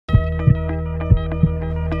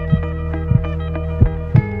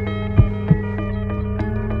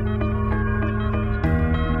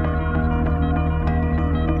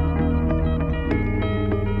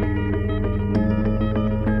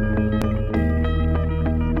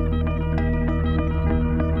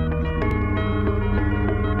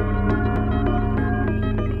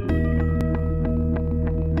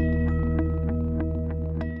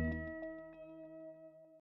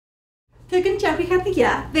chào quý khán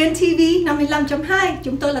giả VN TV 55.2.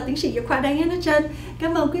 Chúng tôi là tiến sĩ dược khoa Diana Trân.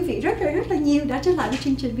 Cảm ơn quý vị rất là nhiều đã trở lại với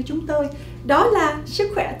chương trình của chúng tôi. Đó là Sức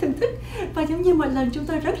khỏe thưởng thức. Và giống như mọi lần, chúng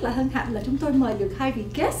tôi rất là hân hạnh là chúng tôi mời được hai vị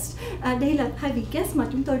guest. Đây là hai vị guest mà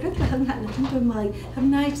chúng tôi rất là hân hạnh là chúng tôi mời.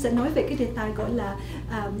 Hôm nay sẽ nói về cái đề tài gọi là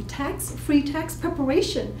free tax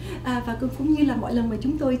preparation. Và cũng như là mọi lần mà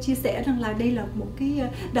chúng tôi chia sẻ rằng là đây là một cái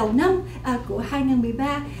đầu năm của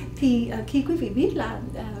 2013. Thì khi quý vị biết là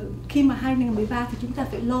khi mà 2013 thì chúng ta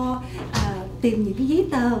phải lo tìm những cái giấy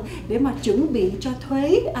tờ để mà chuẩn bị cho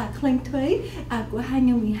thuế, claim thuế của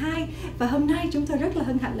 2012. Và hôm nay chúng tôi rất là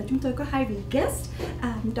hân hạnh là chúng tôi có hai vị guest,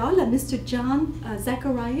 đó là Mr. John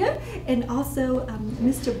Zachariah and also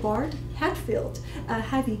Mr. Bart Hatfield.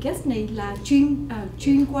 Hai vị guest này là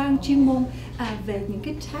chuyên môn về những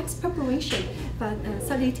cái tax preparation. Và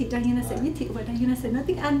sau đây thì Diana sẽ giới thiệu và Diana sẽ nói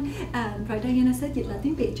tiếng Anh, rồi Diana sẽ dịch lại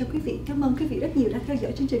tiếng Việt cho quý vị. Cảm ơn quý vị rất nhiều đã theo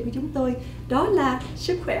dõi chương trình của chúng tôi. Đó là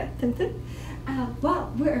Sức khỏe thưởng thức. Wow,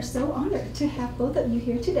 we are so honored to have both of you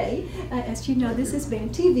here today. As you know, this is VN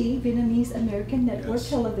TV, Vietnamese American Network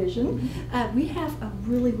Television. We have a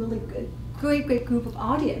really good, great group of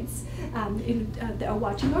audience that are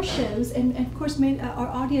watching our shows, and of course, our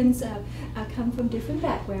audience come from different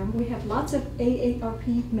backgrounds. We have lots of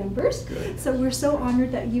AARP members, so we're so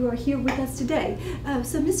honored that you are here with us today.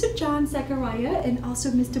 So, Mr. John Zachariah and also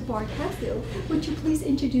Mr. Bart Hatfield, would you please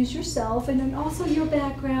introduce yourself and then also your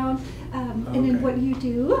background, and then what you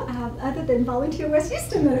do other than volunteer West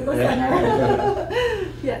Houston Medical Center?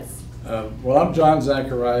 Yes. Well, I'm John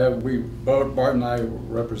Zachariah. Bart and I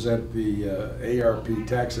represent the ARP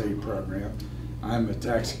Tax Aid Program. I'm a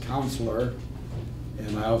tax counselor,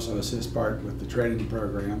 and I also assist Bart with the training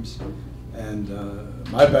programs. And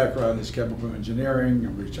my background is chemical engineering.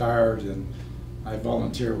 I'm retired, and I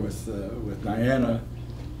volunteer with Diana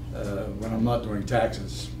when I'm not doing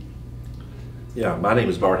taxes. Yeah, my name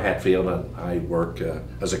is Bart Hatfield, and I work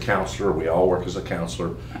as a counselor. We all work as a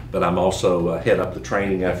counselor, but I'm also head up the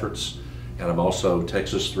training efforts, and I'm also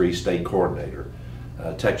Texas 3 state coordinator.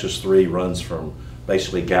 Texas 3 runs from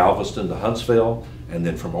basically Galveston to Huntsville, and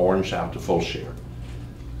then from Orange out to Fulshire.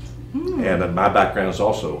 And my background is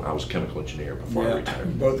also, I was a chemical engineer before I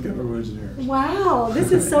retired. Both chemical engineers. Wow,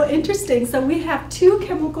 this is so interesting. So we have two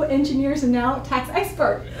chemical engineers and now tax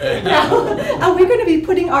expert. Now, we're going to be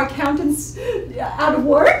putting our accountants out of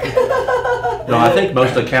work. No, I think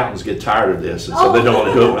most accountants get tired of this, and so they don't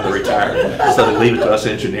want to do it when they're retired. So they leave it to us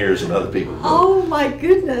engineers and other people. Oh my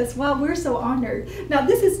goodness! Wow, we're so honored. Now,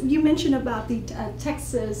 this is, you mentioned about the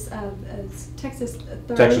Texas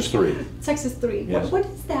 3. Texas 3. Texas 3. Yes. What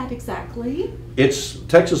is that exactly?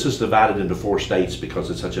 Texas is divided into 4 states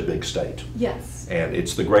because it's such a big state. Yes. And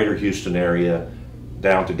it's the greater Houston area,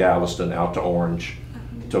 down to Galveston, out to Orange,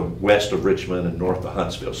 to west of Richmond and north of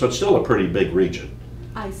Huntsville. So it's still a pretty big region.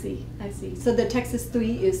 I see. So the Texas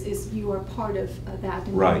 3 is you are part of that.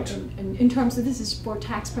 Right. And in terms of, this is for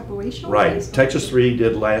tax preparation? Right. Texas 3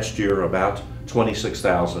 did last year about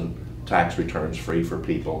 26,000 tax returns free for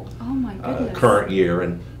people. Oh my goodness. Current year,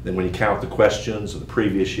 and then when you count the questions of the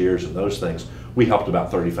previous years and those things, we helped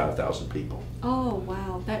about 35,000 people. Oh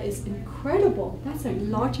wow, that is incredible. That's a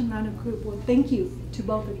large amount of group. Well, thank you to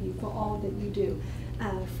both of you for all that you do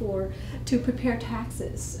to prepare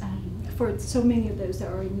taxes for so many of those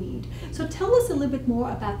that are in need. So tell us a little bit more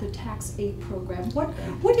about the tax aid program.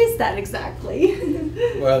 What is that exactly?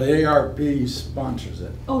 Well, the ARP sponsors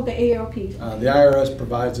it. Oh, the ARP. The IRS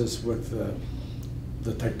provides us with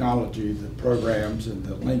the technology, the programs, and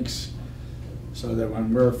the links, so that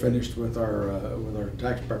when we're finished with our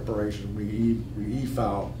tax preparation, we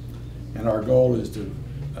e-file, and our goal is to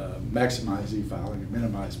maximize e-filing and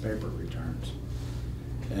minimize paper returns.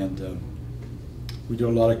 And we do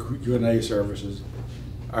a lot of Q&A services.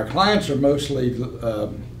 Our clients are mostly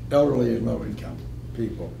elderly and low-income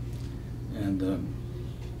people, and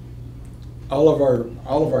all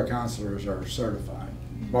of our counselors are certified.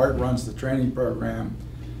 Bart runs the training program,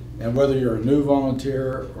 and whether you're a new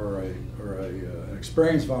volunteer or an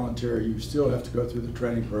experienced volunteer, you still have to go through the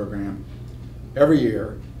training program every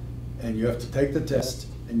year, and you have to take the test,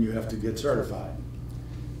 and you have to get certified.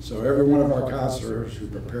 So every one of our counselors who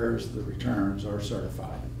prepares the returns are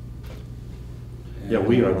certified. Yeah,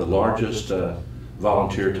 we are the largest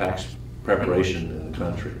volunteer tax preparation in the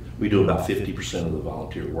country. We do about 50% of the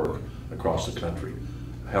volunteer work across the country,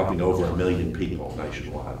 helping over 1 million people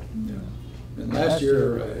nationwide. Yeah. And last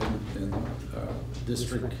year in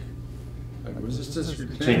district, was this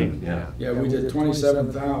district 10? Yeah, we did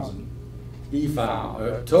 27,000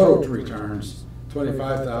 e-file, total returns,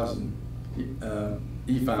 25,000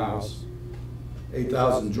 e-files,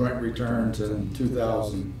 8,000 joint returns, and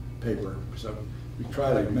 2,000 paper. So we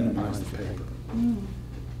try to minimize the paper.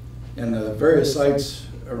 In the various sites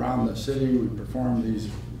around the city, we perform these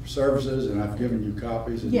services, and I've given you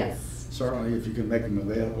copies. And Yes. certainly, if you can make them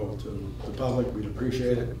available to the public, we'd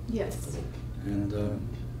appreciate it. Yes. And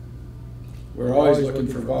we're always looking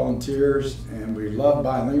for volunteers, and we love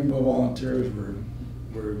bilingual volunteers.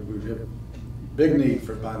 We have big need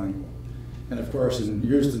for bilingual. And of course, in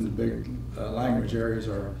Houston, the big language areas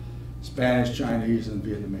are Spanish, Chinese, and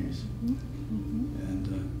Vietnamese.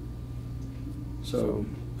 And so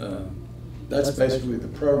that's basically the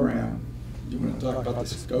program. Do you want to talk about the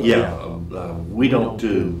scope? Yeah, we don't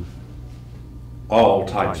do all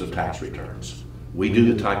types of tax returns. We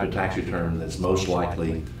do the type of tax return that's most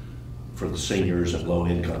likely for the seniors and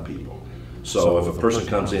low-income people. So if a person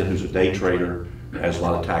comes in who's a day trader, has a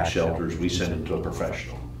lot of tax shelters, we send them to a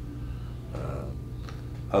professional.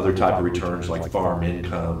 Other type of returns like farm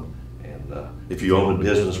income, and if you own a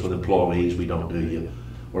business with employees, we don't do you.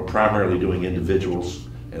 We're primarily doing individuals,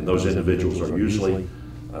 and those individuals are usually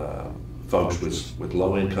folks with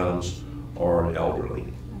low incomes or elderly.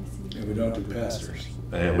 And we don't do pastors.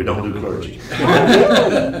 And we don't do clergy.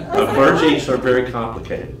 The clergies are very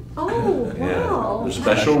complicated. Oh, wow. There's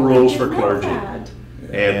special rules for I didn't know clergy. that.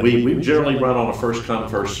 And we generally run on a first come,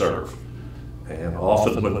 first serve. And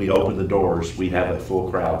often when we open the doors, we have a full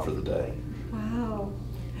crowd for the day. Wow.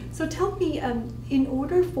 So tell me, in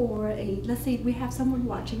order for let's say we have someone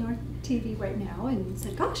watching our TV right now and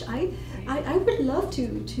said, gosh, I would love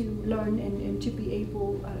to learn and to be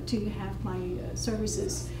able to have my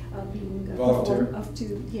services being Volunteer. performed up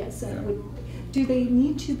to, yes. Yeah. Do they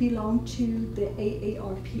need to belong to the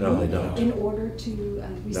AARP No, they don't. in order to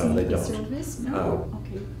receive they the don't. service? No?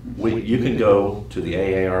 Okay. You can go to the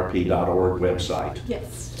AARP.org website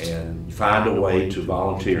Yes. and find a way to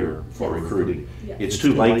volunteer for Yes. recruiting. Yes. It's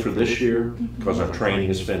too late for this year because our training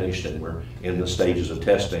is finished and we're in the stages of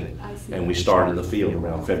testing. I see. And we start in the field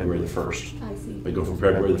around February the 1st. I see. We go from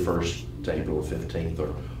February the 1st to April the 15th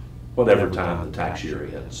or whatever time the tax year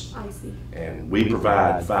ends. I see. And we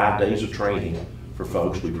provide 5 days of training for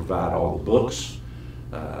folks. We provide all the books.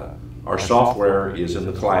 Our software is in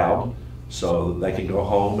the cloud, so they can go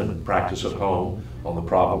home and practice at home on the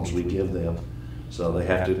problems we give them. So they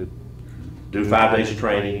have to do 5 days of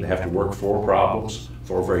training. They have to work 4 problems,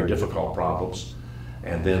 4 very difficult problems,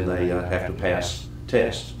 and then they have to pass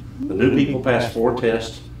tests. The new people pass 4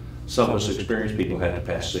 tests. Some of us experienced people had to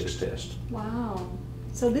pass 6 tests. Wow.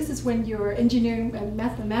 So this is when your engineering and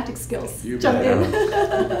mathematics skills You jump bet. in.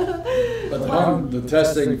 But the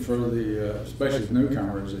testing for the, especially the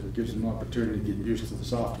newcomers, it gives them an opportunity to get used to the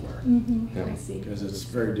software, I see. because it's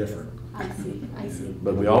very different. I see. I see.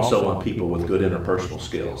 But we also want people with good interpersonal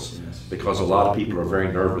skills, because a lot of people are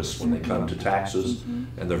very nervous when they come to taxes,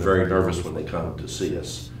 and they're very nervous when they come to see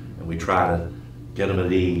us. And we try to get them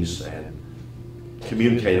at ease and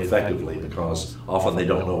communicate effectively, because often they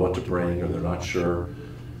don't know what to bring or they're not sure.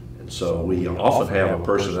 And so we often have a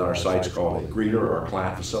person at our sites called a greeter or a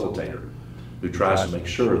client facilitator who tries to make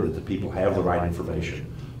sure that the people have the right information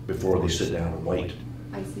before they sit down and wait.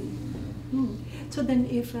 I see. So then,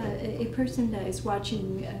 if a person that is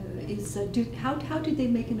watching how do they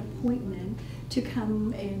make an appointment to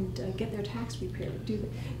come and get their tax prepared? Do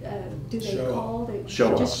they Show call? up. They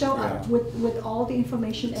Show just up, show up with all the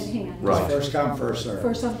information at hand. Right. First come, first serve.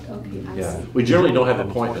 For some, okay, I Yeah, see. we generally don't have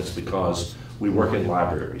appointments because we work in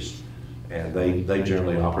libraries, and they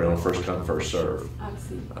generally operate on a first come, first serve. I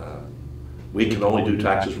see. We can only do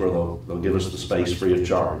taxes where they'll give us the space free of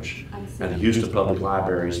charge. I see. And the Houston Public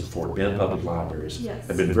Libraries, the Fort Bend Public Libraries Yes.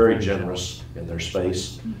 have been very generous in their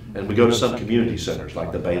space. And we go to some community centers,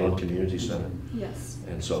 like the Balin Community Center Yes.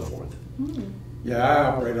 and so forth. Yeah, I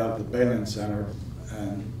operate out of the Balin Center,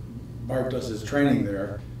 and Bart does his training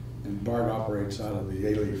there, and Bart operates out of the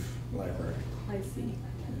A-Leaf Library. I see.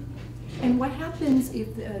 And what happens if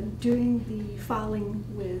during the filing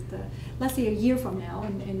with, let's say a year from now,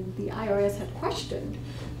 and the IRS had questioned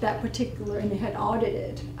that particular, and they had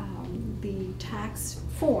audited the tax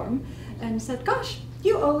form and said, gosh,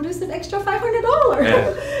 you owed us an extra $500.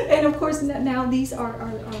 Yeah. And of course now these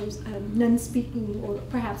are non-speaking or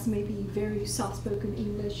perhaps maybe very soft-spoken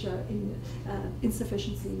English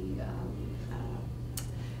insufficiency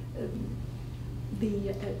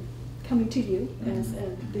coming to you as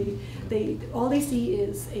all they see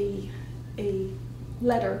is a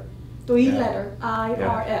letter, letter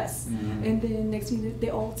IRS, and then next thing they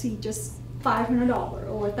all see just $500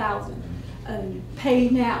 or $1,000, pay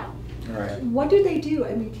now. All right. What do they do?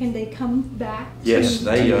 I mean, can they come back? Yes, to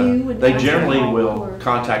they you and they ask generally for help, will or-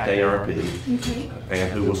 contact ARP, Okay.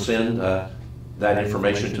 and who will send that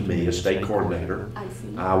information to me as state coordinator. I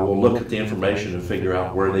see. I will look at the information and figure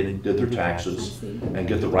out where they did their taxes and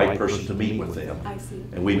get the right person to meet with them. I see.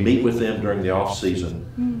 And we meet with them during the off season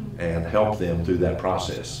and help them through that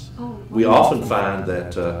process. Oh, We often find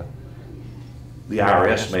that the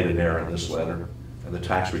IRS made an error in this letter and the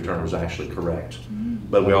tax return was actually correct.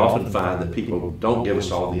 But we often find that people don't give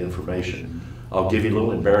us all the information. I'll give you a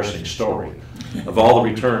little embarrassing story. Of all the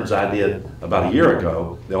returns I did about a year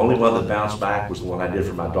ago, the only one that bounced back was the one I did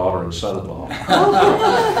for my daughter and son-in-law.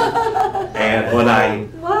 And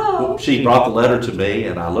when she brought the letter to me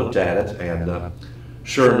and I looked at it, and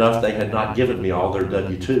sure enough, they had not given me all their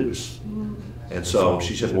W-2s. And so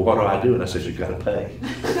she said, well, what do I do? And I said, you've got to pay.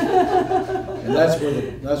 And that's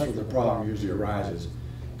where the problem usually arises,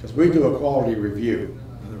 because we do a quality review.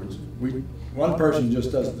 In other words, one person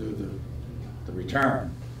just doesn't do the return,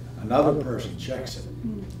 another person checks it.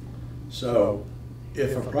 So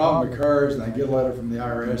if a problem occurs and they get a letter from the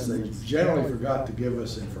IRS, they generally forgot to give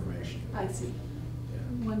us information. I see.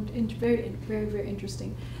 Very, very, very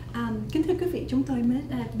interesting. Kính thưa quý vị, chúng tôi mới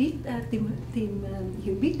tìm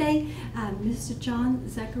hiểu biết đây, Mr. John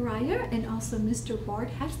Zachariah and also Mr. Bart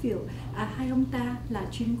Hatfield. Hai ông ta là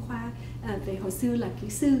chuyên khoa về hồi xưa là kỹ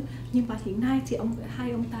sư, nhưng mà hiện nay thì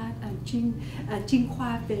hai ông ta chuyên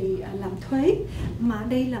khoa về làm thuế. Mà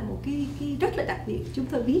đây là một cái rất là đặc biệt. Chúng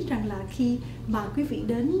tôi biết rằng là khi mà quý vị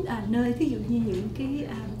đến nơi, ví dụ như những cái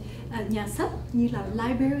nhà sách như là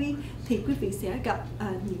library, thì quý vị sẽ gặp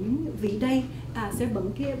những vị đây sẽ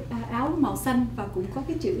bận cái áo màu xanh và cũng có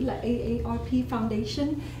cái chữ là AARP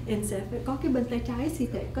Foundation, and sẽ có cái bên tay trái sẽ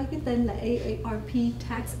có cái tên là AARP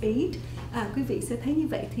Tax Aid. Quý vị sẽ thấy như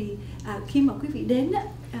vậy thì khi mà quý vị đến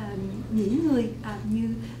những người như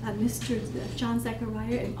Mr. John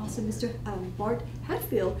Zachariah and also Mr. Bart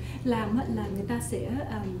Hatfield làm là người ta sẽ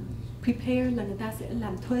prepare, là người ta sẽ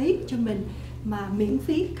làm thuế cho mình mà miễn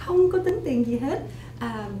phí, không có tính tiền gì hết.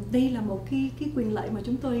 Đây là một cái quyền lợi mà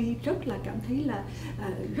chúng tôi rất là cảm thấy là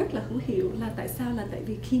rất là hữu hiệu. Là tại sao? Là tại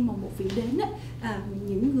vì khi mà một vị đến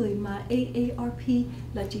những người mà AARP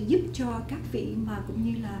là chỉ giúp cho các vị mà cũng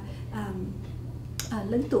như là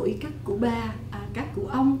lớn tuổi, các cụ bà, các cụ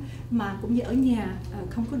ông mà cũng như ở nhà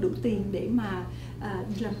không có đủ tiền để mà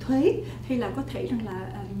làm thuế, hay là có thể rằng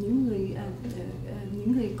là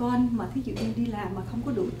những người con mà thí dụ như đi làm mà không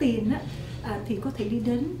có đủ tiền thì có thể đi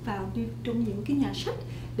đến trong những cái nhà sách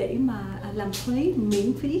để mà làm thuế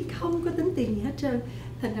miễn phí, không có tính tiền gì hết trơn.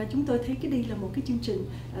 Thành ra chúng tôi thấy cái đây là một cái chương trình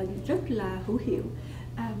rất là hữu hiệu.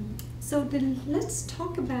 So then let's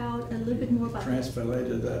talk about a little bit more about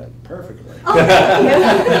Translated that perfectly. Oh,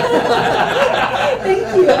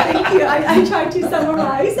 thank you. Thank you. I tried to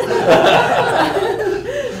summarize.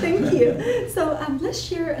 Thank you. So let's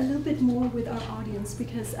share a little bit more with our audience,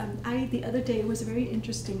 because the other day it was very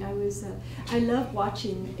interesting. I love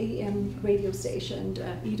watching AM radio station,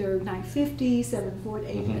 either 950,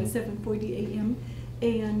 740 AM,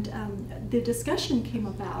 and the discussion came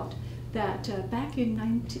about that back in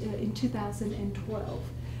 2012,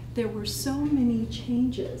 there were so many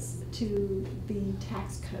changes to the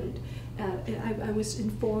tax code. I was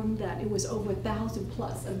informed that it was over 1,000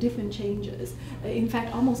 plus of different changes. In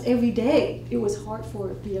fact, almost every day, it was hard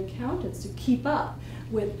for the accountants to keep up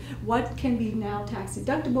with what can be now tax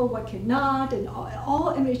deductible, what cannot, and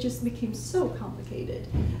I mean, it just became so complicated.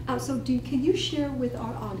 So can you share with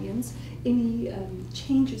our audience any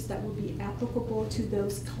changes that would be applicable to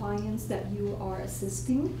those clients that you are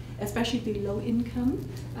assisting, especially the low income?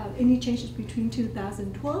 Any changes between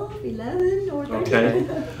 2012, 11, or 13? Okay.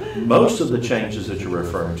 Most of the changes that you're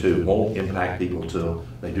referring to won't impact people till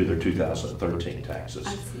they do their 2013 taxes.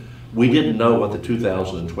 I see. We didn't know what the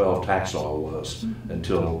 2012 tax law was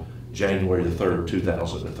until January the 3rd,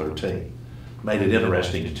 2013. Made it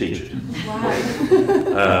interesting to teach it.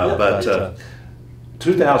 Wow. But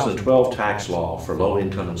 2012 tax law for low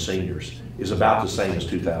income and seniors is about the same as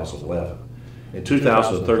 2011. In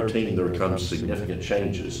 2013, there comes significant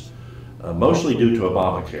changes, mostly due to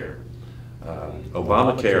Obamacare.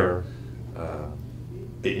 Obamacare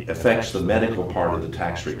it affects the medical part of the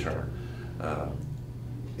tax return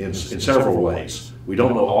in several ways. We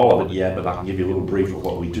don't know all of it yet, but I can give you a little brief of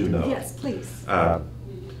what we do know. Yes, please.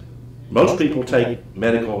 Most people take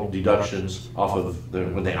medical deductions off of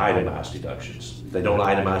when they itemize deductions. If they don't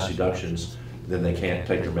itemize deductions, then they can't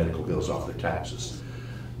take their medical bills off their taxes.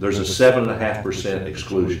 There's a 7.5%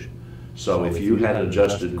 exclusion. So if you had an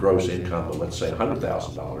adjusted gross income of, let's say,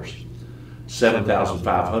 $100,000,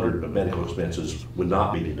 $7,500 of medical expenses would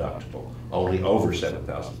not be deductible, only over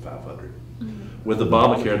 $7,500. With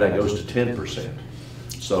Obamacare, that goes to 10%.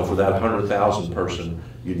 So for that 100,000 person,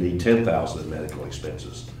 you need 10,000 in medical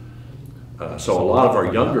expenses. So a lot of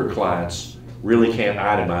our younger clients really can't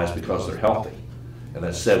itemize because they're healthy. And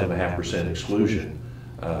that 7.5% exclusion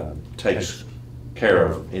takes care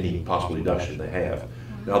of any possible deduction they have.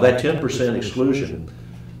 Now that 10% exclusion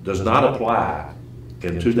does not apply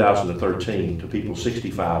in 2013 to people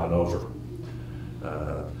 65 and over.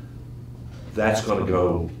 That's going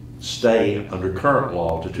to stay under current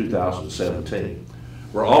law to 2017.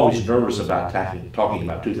 We're always nervous about talking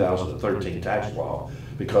about 2013 tax law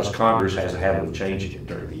because Congress has a habit of changing it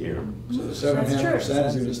during the year. So the 7.5%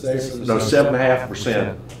 is going to stay for the. No,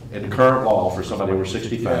 7.5% in current law for somebody over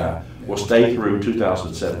 65 will stay through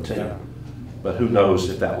 2017. Yeah. But who knows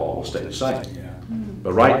if that law will stay the same. Yeah.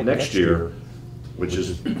 But right next year, which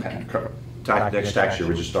is next tax year,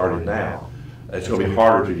 which is starting now, it's going to be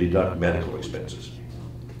harder to deduct medical expenses.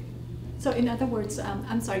 So in other words,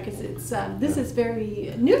 I'm sorry, because this is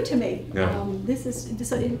very new to me. Yeah.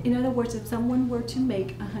 So in other words, if someone were to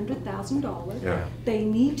make $100,000, Yeah. they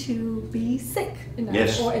need to be sick,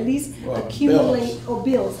 Yes. or at least Well, accumulate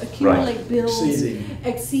Right. bills Exceeding.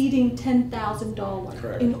 exceeding $10,000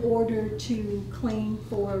 Correct. in order to claim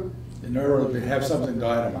for. In order to have something to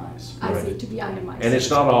itemize. I see, Right. to be itemized. And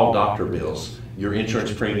it's not all doctor bills. Your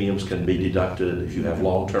insurance premiums can be deducted if you have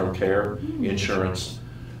long-term care insurance.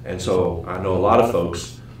 And so I know a lot of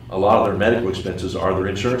folks, a lot of their medical expenses are their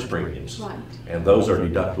insurance premiums. Right. And those are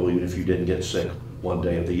deductible even if you didn't get sick one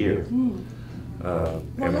day of the year. Well,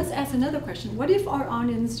 And- let's ask another question. What if our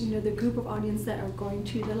audience, the group of audience that are going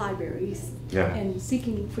to the libraries Yeah. and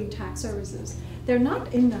seeking free tax services, they're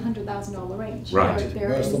not in the $100,000 range. Right. They're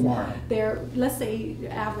Most of them in- aren't. They're, let's say,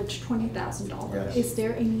 average $20,000. Yes. Is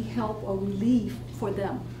there any help or relief for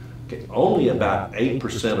them? Okay, only about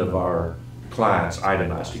 8% of our clients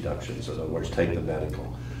itemize deductions, in other words, take the medical.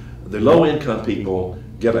 The low-income people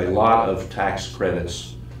get a lot of tax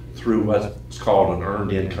credits through what's called an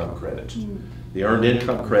earned income credit. The earned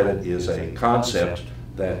income credit is a concept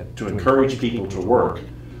that to encourage people to work,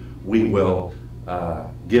 we will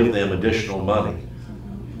give them additional money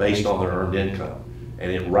based on their earned income.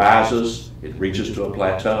 And it rises, it reaches to a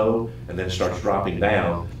plateau, and then starts dropping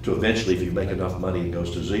down to eventually, if you make enough money, it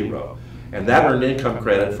goes to zero. And that earned income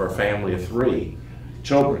credit for a family of 3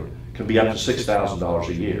 children can be up to $6,000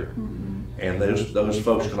 a year. And those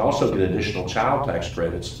folks can also get additional child tax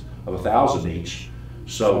credits of $1,000 each.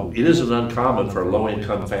 So it isn't uncommon for a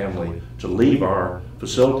low-income family to leave our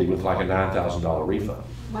facility with like a $9,000 refund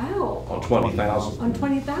Wow. on $20,000. On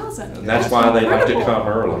 $20,000. And that's why they like to incredible. come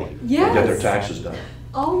early and get their Yes. taxes done.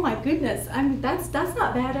 Oh my goodness! I mean, that's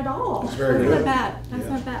not bad at all. It's very That's good. not bad. That's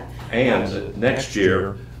Yeah. not bad. And next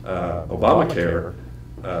year, Obamacare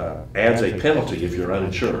adds a penalty if you're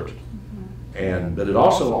uninsured. But it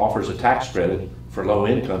also offers a tax credit for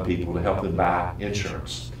low-income people to help them buy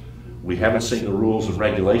insurance. We haven't seen the rules and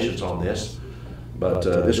regulations on this, but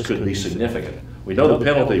this could be significant. We know the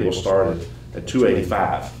penalty will start at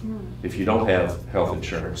 $285 if you don't have health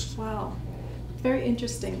insurance. Wow, very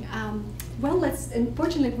interesting. Well,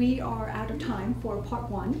 unfortunately, we are out of time for part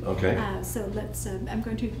 1. Okay. So I'm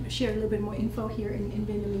going to share a little bit more info here in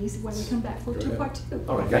Vietnamese when we come back for part 2.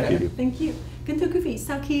 All right, thank you. Thank you. Kính thưa quý vị,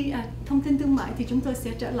 sau khi thông tin thương mại thì chúng tôi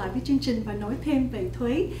sẽ trở lại với chương trình và nói thêm về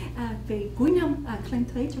thuế, về cuối năm, claim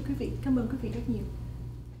thuế cho quý vị. Cảm ơn quý vị rất nhiều.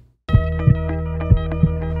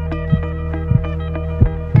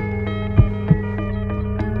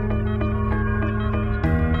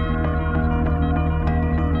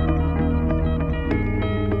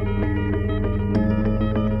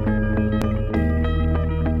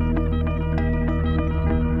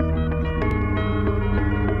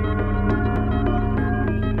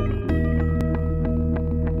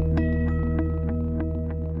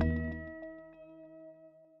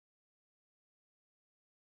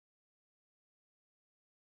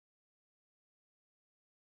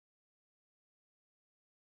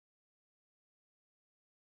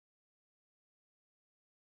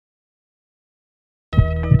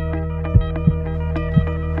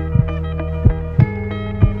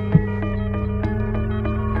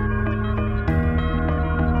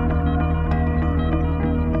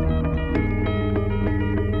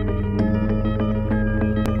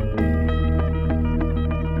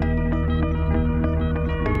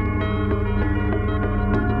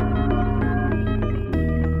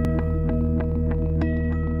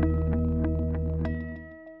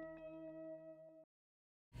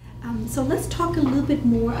 So let's talk a little bit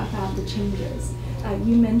more about the changes.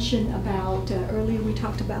 You mentioned about, earlier we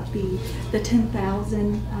talked about the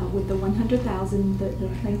 10,000 with the 100,000, the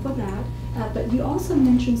claim for that, but you also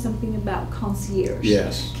mentioned something about concierge.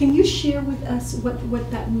 Yes. Can you share with us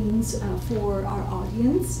what that means for our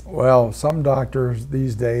audience? Well, some doctors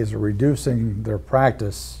these days are reducing their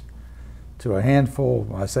practice to a handful,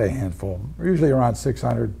 I say a handful, usually around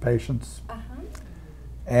 600 patients.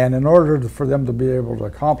 And in order for them to be able to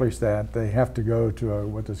accomplish that, they have to go to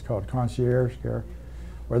what is called concierge care,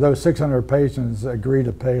 where those 600 patients agree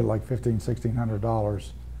to pay like $1,500,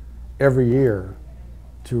 $1,600 every year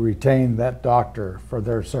to retain that doctor for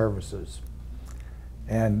their services.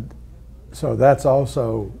 And so that's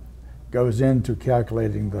also goes into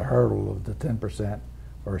calculating the hurdle of the 10%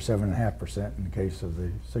 or 7.5% in the case of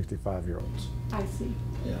the 65-year-olds. I see.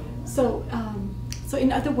 Yeah. So, so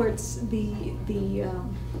in other words,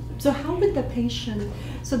 so how would the patient?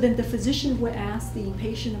 So then the physician would ask the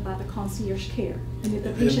patient about the concierge care, and if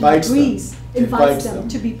the patient agrees, invites them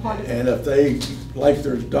to be part of it. And if they like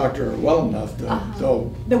their doctor well enough,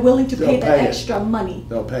 they're willing to pay the extra money.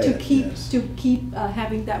 They'll pay to it, keep yes. to keep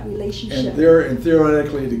having that relationship. And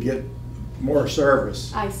theoretically to get more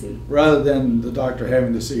service. I see. Rather than the doctor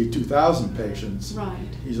having to see 2,000 patients, right?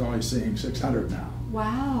 He's only seeing 600 now.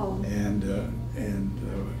 Wow. And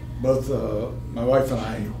both my wife and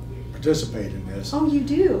I participate in this. Oh, you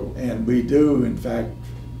do? And we do, in fact,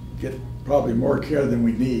 get probably more care than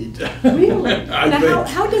we need. Really? Now,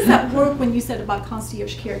 how does that work when you said about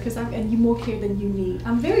concierge care? And you more care than you need.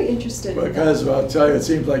 I'm very interested. Because I'll tell you, it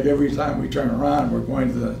seems like every time we turn around, we're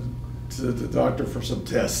going to the doctor for some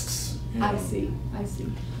tests. You know? I see. I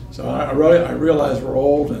see. So I realize we're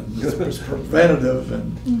old and it's preventative,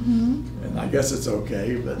 and I guess it's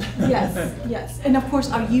okay, but yes, yes. And of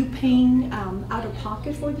course, are you paying out of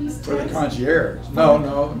pocket for these tests? For the concierge?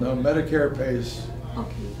 No, Medicare pays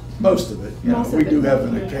most of it. You know, we do have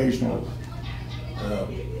an occasional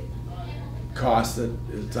cost that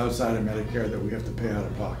is outside of Medicare that we have to pay out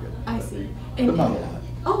of pocket. I see. But not a lot.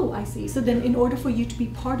 Oh, I see. So then in order for you to be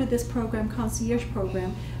part of this program, concierge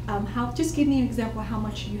program, just give me an example of how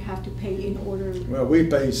much you have to pay in order. Well, we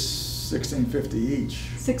pay $1,650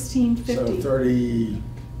 each. $1,650. So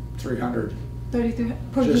 $3,300. $3,300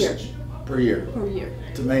 per year. Per year. Per year.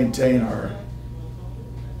 To maintain our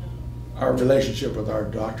relationship with our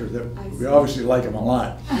doctor. That we obviously like him a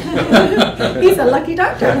lot. He's a lucky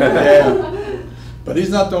doctor. Yeah. But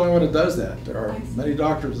he's not the only one that does that. There are many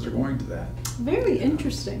doctors that are going to that. Very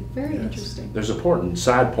interesting, very interesting. There's an important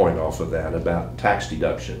side point off of that about tax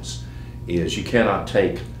deductions, is you cannot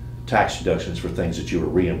take tax deductions for things that you were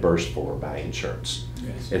reimbursed for by insurance.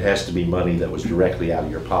 Yes. It has to be money that was directly out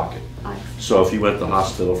of your pocket. So if you went to the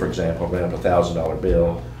hospital, for example, ran up a $1,000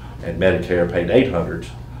 bill, and Medicare paid $800,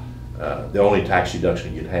 the only tax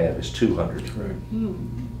deduction you'd have is $200. Right.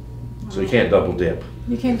 So you can't double dip.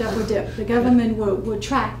 You can't double dip. The government will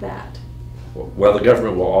track that. Well, the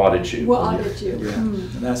government will audit you. Will audit you. Yeah.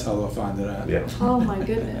 And that's how they'll find it out. Yeah. Oh my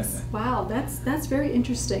goodness! Wow, that's very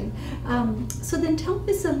interesting. So then, tell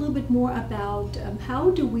us a little bit more about how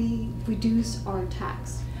do we reduce our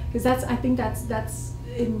tax? Because I think that's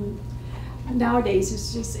in nowadays.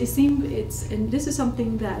 And this is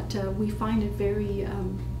something that we find it very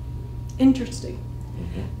interesting.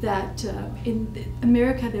 That in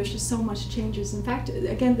America there's just so much changes. In fact,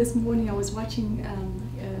 again this morning I was watching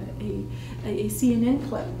a CNN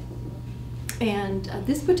clip, and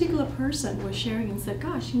this particular person was sharing and said,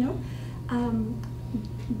 gosh,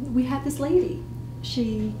 we had this lady.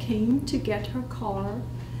 She came to get her car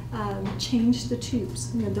changed the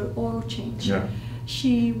tubes, the oil change. Yeah.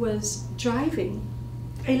 She was driving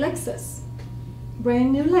a Lexus,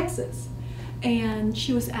 brand new Lexus. And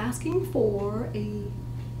she was asking for a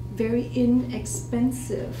very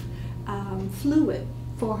inexpensive fluid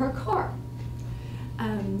for her car.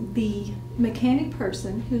 The mechanic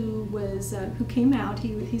person who came out,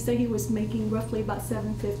 he said he was making roughly about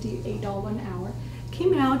 $7.50, $8 an hour.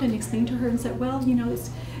 Came out and explained to her and said, well, it's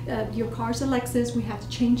your car's a Lexus. We have to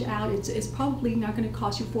change out. It's probably not going to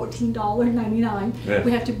cost you $14.99. Yeah.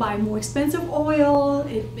 We have to buy more expensive oil.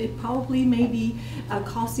 It probably may be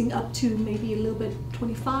costing up to maybe a little bit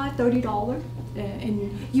 $25, $30.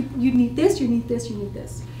 And you need this, you need this, you need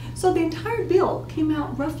this. So the entire bill came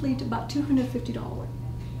out roughly to about $250.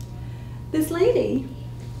 This lady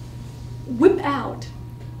whipped out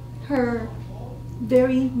her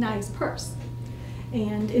very nice purse.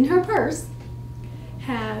 And in her purse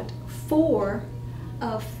had 4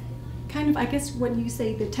 of kind of, I guess what you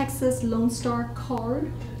say, the Texas Lone Star card,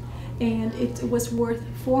 and it was worth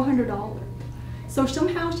 $400. So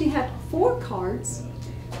somehow she had 4 cards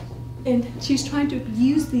and she's trying to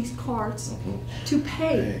use these cards to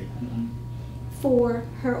pay for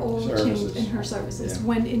her oil change and her services. Yeah.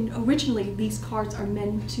 When originally these cards are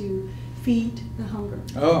meant to feed the hunger.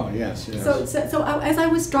 Oh yes, yes. So as I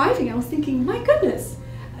was driving, I was thinking, my goodness,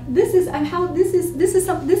 this does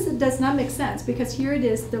not make sense, because here it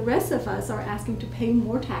is, the rest of us are asking to pay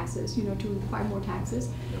more taxes, to require more taxes,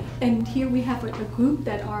 and here we have a group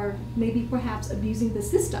that are maybe perhaps abusing the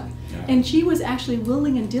system. Yeah. And she was actually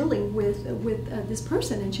willing and dealing with this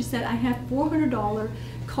person, and she said, I have $400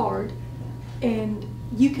 card, and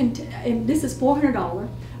you can, and this is $400,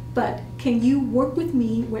 but can you work with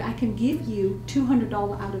me where I can give you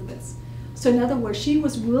 $200 out of this? So in other words, she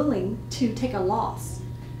was willing to take a loss.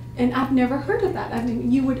 And I've never heard of that. I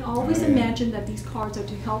mean, you would always imagine that these cards are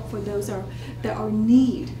to help for those that are in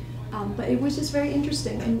need. But it was just very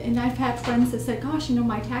interesting. And I've had friends that said, gosh,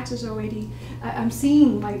 my taxes are already, I'm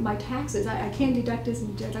seeing my taxes. I can't deduct this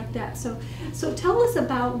and deduct that. So tell us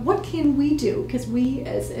about what can we do? Because we,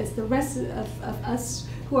 as the rest of us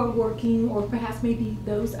who are working, or perhaps maybe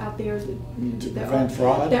those out there that prevent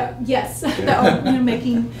fraud? Yes, that are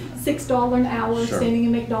making $6 an hour Sure. standing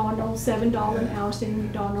in McDonald's, $7 an hour standing in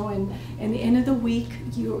McDonald's, and at the end of the week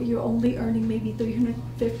you're only earning maybe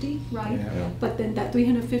 $350, right? Yeah. But then that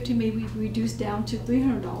 $350 may be reduced down to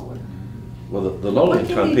 $300. Well, the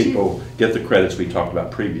low-income people get the credits we talked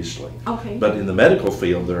about previously. Okay. But in the medical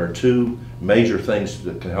field, there are two major things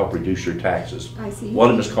that can help reduce your taxes. I see. One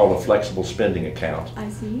of them is called a flexible spending account. I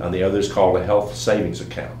see. And the other is called a health savings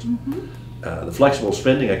account. The flexible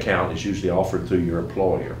spending account is usually offered through your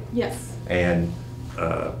employer. Yes. And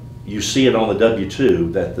you see it on the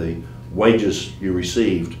W-2 that the wages you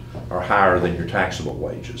received are higher than your taxable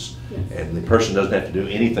wages. Yes. And the person doesn't have to do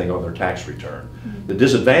anything on their tax return. The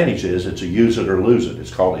disadvantage is it's a use it or lose it.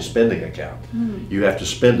 It's called a spending account. You have to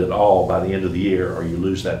spend it all by the end of the year or you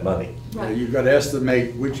lose that money. Right. You've got to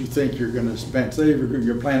estimate what you think you're going to spend. Say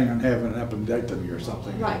you're planning on having an appendectomy or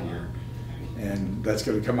something Right. that year, and that's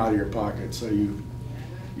going to come out of your pocket. So you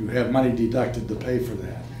have money deducted to pay for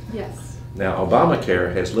that. Yes. Now,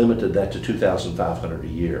 Obamacare has limited that to $2,500 a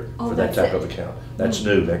year Oh, for that that's type of it? account. That's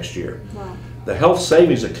new next year. Wow. The health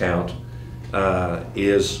savings account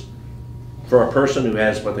is for a person who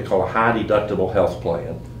has what they call a high deductible health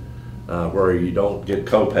plan, where you don't get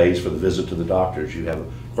co-pays for the visit to the doctors. You have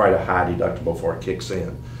quite a high deductible before it kicks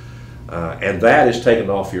in. And that is taken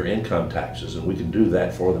off your income taxes, and we can do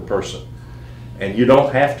that for the person. And you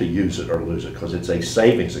don't have to use it or lose it because it's a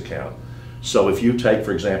savings account. So if you take,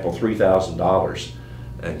 for example, $3,000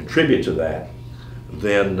 and contribute to that,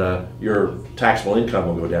 then your taxable income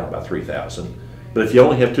will go down by $3,000. But if you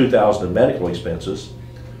only have $2,000 in medical expenses,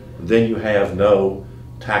 then you have no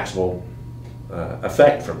taxable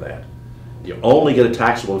effect from that. You only get a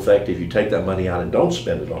taxable effect if you take that money out and don't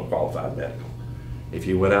spend it on qualified medical. If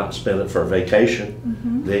you went out and spent it for a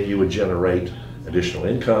vacation, then you would generate additional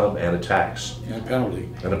income and a tax. And a penalty.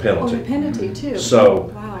 And a penalty. Or a penalty too.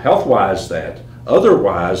 So Wow. health-wise that.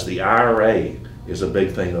 Otherwise, the IRA is a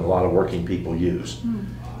big thing that a lot of working people use.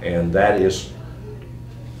 And that is,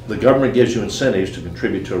 the government gives you incentives to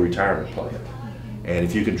contribute to a retirement plan. And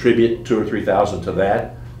if you contribute $2,000 or $3,000 to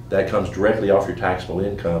that, that comes directly off your taxable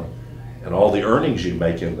income. And all the earnings you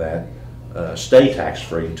make in that stay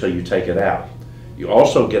tax-free until you take it out. You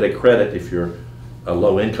also get a credit if you're a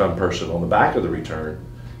low-income person on the back of the return.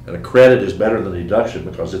 And a credit is better than a deduction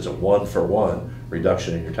because it's a one-for-one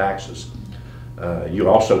reduction in your taxes. You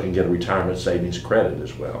also can get a retirement savings credit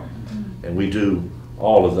as well. And we do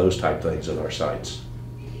all of those type things at our sites.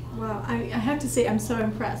 Wow, I have to say I'm so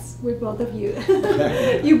impressed with both of you.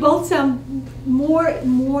 You both sound more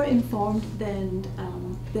informed than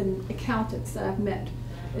accountants that I've met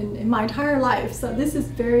in my entire life. So this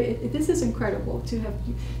is incredible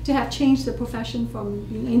to have changed the profession from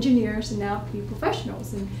being engineers and now to be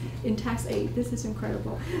professionals in tax aid. This is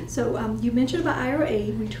incredible. So you mentioned about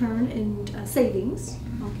IRA, return and savings.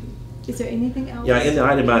 Okay. Is there anything else? Yeah, in the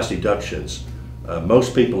itemized deductions,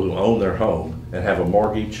 most people who own their home and have a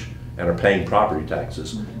mortgage and are paying property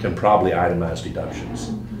taxes can probably itemize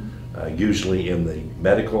deductions. Usually in the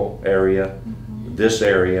medical area, this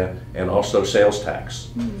area, and also sales tax.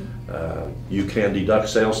 You can deduct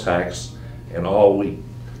sales tax, and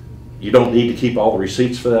you don't need to keep all the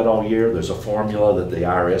receipts for that all year. There's a formula that the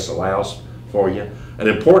IRS allows for you. An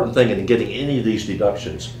important thing in getting any of these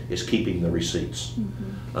deductions is keeping the receipts.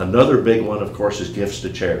 Another big one, of course, is gifts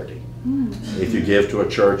to charity. If you give to a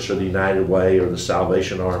church or the United Way or the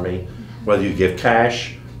Salvation Army, whether you give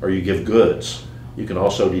cash or you give goods, you can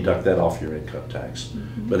also deduct that off your income tax.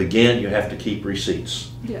 But again, you have to keep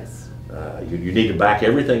receipts. Yes. You need to back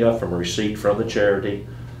everything up from a receipt from the charity,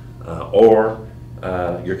 or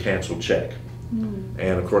your canceled check.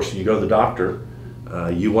 And of course, when you go to the doctor,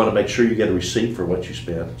 you want to make sure you get a receipt for what you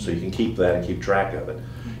spent, so you can keep that and keep track of it.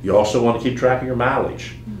 You also want to keep track of your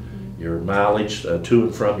mileage. Your mileage to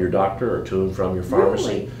and from your doctor or to and from your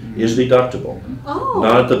pharmacy is deductible.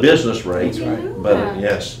 Not at the business rate, but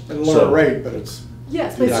yes. At a lower rate, but it's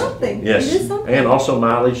but something. Yes, it is something. And also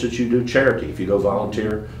mileage that you do charity. If you go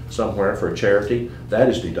volunteer somewhere for a charity, that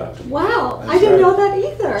is deductible. Wow, I didn't know that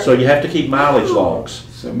either. So you have to keep mileage logs.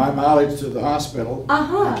 So my mileage to the hospital,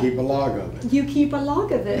 I keep a log of it. You keep a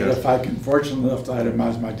log of it. And if I can, fortunate enough to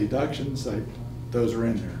itemize my deductions, those are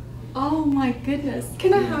in there. Oh my goodness.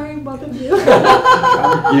 Can I hire both of you? You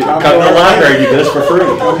come to the library, you do this for free.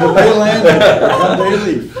 Come to Bayland, come to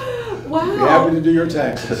Leaf. Wow. Be happy to do your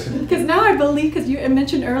taxes. Because now I believe, because you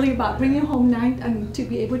mentioned earlier about bringing home to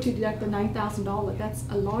be able to deduct the $9,000, that's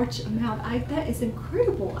a large amount. That is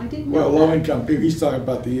incredible. I didn't know Well, that. low-income people, he's talking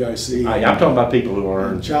about the EIC. I'm talking about people who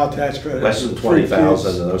earn child tax credit. less than $20,000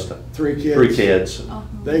 and those three kids. 3 kids.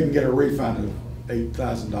 They can get a refund of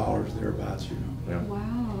 $8,000 thereabouts, you know. Yeah.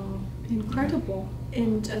 Wow, incredible.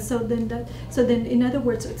 And so then in other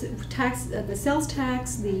words, it's tax, the sales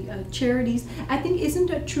tax, the charities. I think, isn't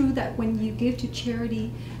it true that when you give to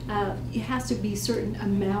charity, it has to be a certain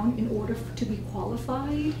amount in order to be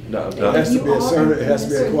qualified? No, It has to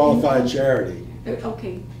be a qualified charity.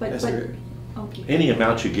 Okay, okay. Any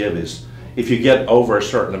amount you give is, if you get over a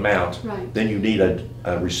certain amount, Right. then you need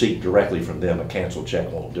a receipt directly from them. A canceled check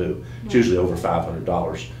won't do. It's usually over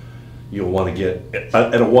 $500. You'll want to get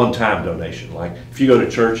at a one-time donation. Like if you go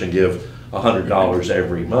to church and give $100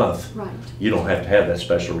 every month, you don't have to have that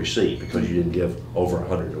special receipt because you didn't give over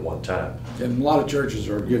 $100 at one time. And a lot of churches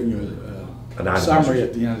are giving you a summary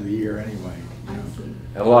at the end of the year anyway. I see.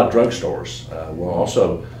 And a lot of drugstores will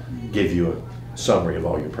also give you a summary of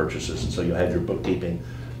all your purchases, and so you'll have your bookkeeping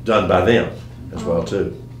done by them as well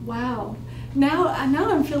too. Wow. Now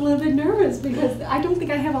I'm feeling a little bit nervous because I don't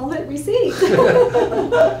think I have all that receipt.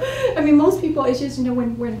 I mean, most people, it's just,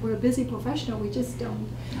 when we're a busy professional, we just don't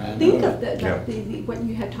think of the what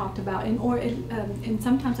you had talked about, and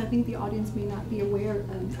sometimes I think the audience may not be aware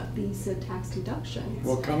of these tax deductions.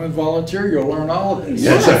 Well, come and volunteer, you'll learn all of this.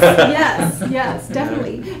 Yes,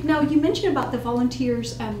 definitely. Now, you mentioned about the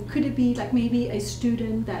volunteers. Could it be like maybe a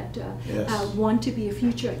student that want to be a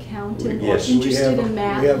future accountant or interested in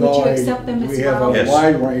math? Would you accept them? We have a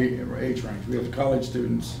wide age range. We have college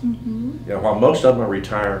students. Yeah, while most of them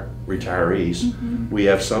are retirees, we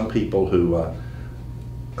have some people who,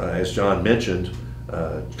 as John mentioned,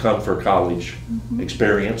 come for college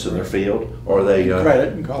experience in their field, or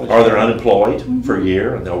they're unemployed for a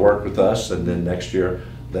year and they'll work with us, and then next year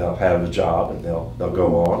they'll have a job and they'll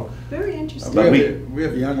go on. Very interesting. We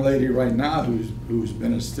have a young lady right now who's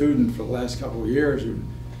been a student for the last couple of years, who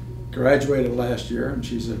graduated last year, and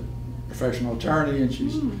she's a professional attorney, and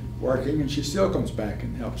she's working, and she still comes back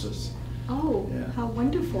and helps us. Oh, how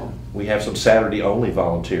wonderful. We have some Saturday-only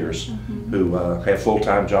volunteers who have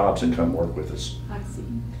full-time jobs and come work with us. I see.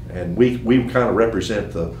 And we kind of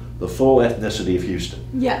represent the full ethnicity of Houston.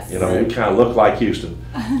 Yes. We kind of look like Houston.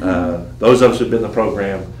 Those of us who've been in the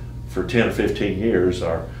program for 10 or 15 years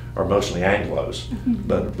are mostly Anglos,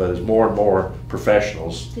 but as more and more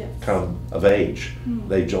professionals come of age,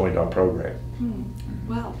 they joined our program.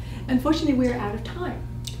 Wow. Unfortunately, we're out of time.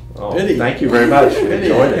 Oh, thank you very much.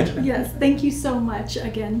 Enjoyed it. Yes, thank you so much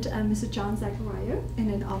again to Mr. John Zachariah, and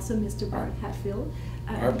then also Mr. Bart Hatfield.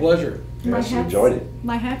 Our pleasure. Yes, enjoyed it.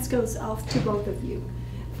 My hats goes off to both of you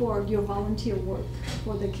for your volunteer work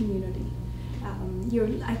for the community.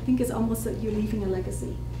 I think it's almost like you're leaving a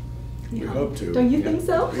legacy. We hope to. Don't you think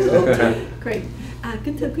so? We hope to. Great.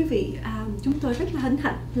 Kính thưa quý vị, chúng tôi rất là hân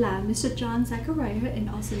hạnh là Mr. John Zachariah and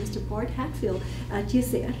also Mr. Bart Hatfield chia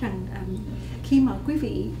sẻ rằng khi mà quý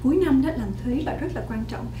vị cuối năm đó làm thuế là rất là quan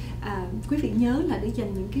trọng. Quý vị nhớ là để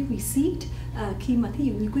dành những cái receipt khi mà thí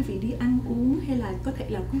dụ như quý vị đi ăn uống, hay là có thể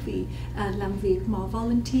là quý vị làm việc mà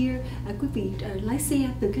volunteer, quý vị lái xe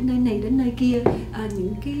từ cái nơi này đến nơi kia,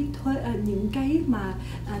 những cái mà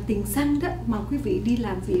tiền xăng đó mà quý vị đi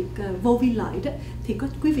làm việc vô vi lợi đó thì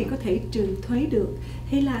quý vị có thể trừ thuế được.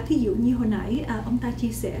 Hay là thí dụ như hồi nãy ông ta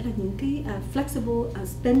chia sẻ là những cái flexible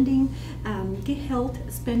spending, cái health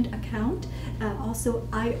spend account, also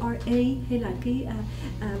IRA, hay là cái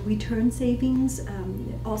return savings,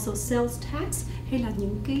 also sales tax, hay là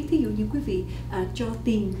những cái thí dụ như quý vị cho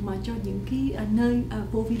tiền mà cho những cái nơi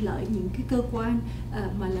vô vi lợi, những cái cơ quan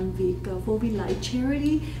mà làm việc vô vi lợi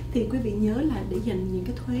charity, thì quý vị nhớ là để dành những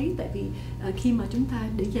cái thuế, tại vì khi mà chúng ta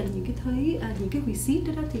để dành những cái thuế, những cái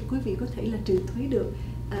receipt đó thì quý vị có thể là trừ thuế được.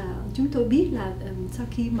 chúng tôi biết là sau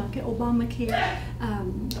khi mà cái Obamacare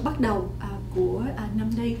bắt đầu của năm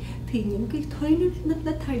nay thì những cái thuế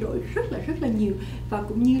nó thay đổi rất là nhiều và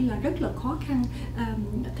cũng như là rất là khó khăn.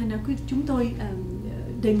 Thành ra chúng tôi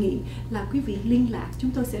đề nghị là quý vị liên lạc,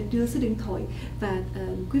 chúng tôi sẽ đưa số điện thoại và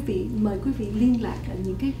mời quý vị liên lạc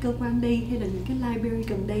những cái cơ quan đây hay là những cái library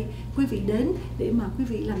gần đây, quý vị đến để mà quý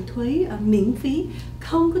vị làm thuế miễn phí,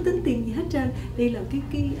 không có tính tiền gì hết trơn. Đây là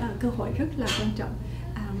cái cơ hội rất là quan trọng.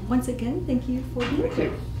 Once again, thank you for being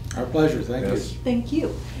here. Our pleasure, thank you. Thank you.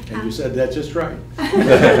 And you said that just right.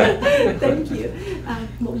 Thank you.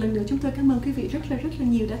 Một lần nữa chúng tôi cảm ơn quý vị rất là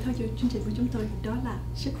nhiều đã theo dõi chương trình của chúng tôi. Đó là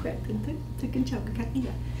Sức khỏe thưởng thức. Tôi kính chào các khán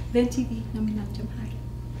giả VNTV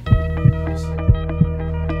 55.2.